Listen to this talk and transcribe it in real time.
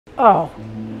oh,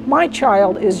 my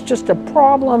child is just a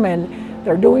problem and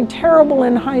they're doing terrible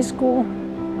in high school.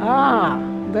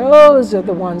 Those are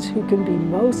the ones who can be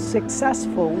most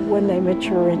successful when they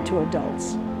mature into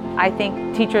adults. I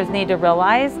think teachers need to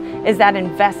realize is that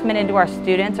investment into our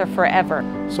students are forever.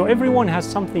 So everyone has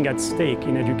something at stake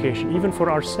in education, even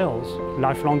for ourselves,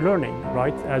 lifelong learning,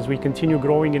 right, as we continue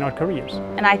growing in our careers.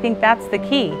 And I think that's the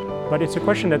key. But it's a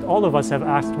question that all of us have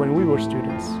asked when we were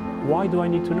students. Why do I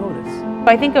need to know this?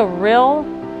 I think a real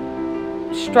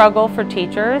struggle for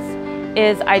teachers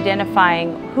is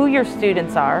identifying who your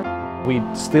students are. We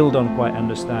still don't quite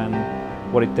understand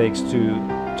what it takes to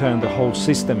turn the whole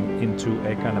system into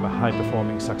a kind of a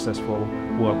high-performing, successful,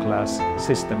 world-class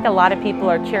system. A lot of people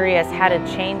are curious how to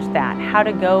change that, how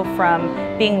to go from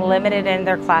being limited in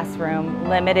their classroom,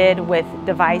 limited with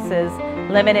devices,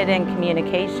 limited in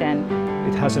communication.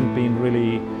 It hasn't been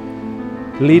really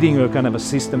leading a kind of a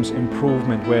systems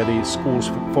improvement where the schools,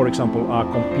 for example, are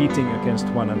competing against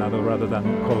one another rather than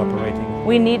collaborating.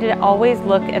 We need to always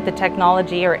look at the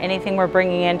technology or anything we're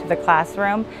bringing into the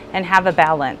classroom and have a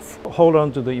balance. Hold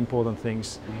on to the important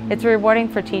things. It's rewarding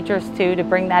for teachers too to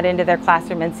bring that into their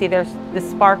classroom and see the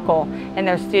sparkle in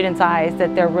their students' eyes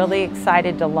that they're really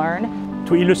excited to learn.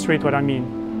 To illustrate what I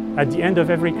mean, at the end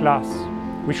of every class,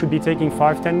 we should be taking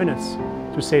 5-10 minutes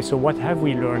to say, so what have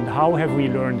we learned? How have we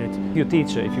learned it? Your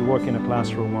teacher, if you work in a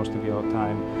classroom most of your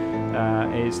time,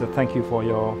 is a thank you for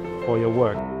your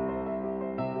work.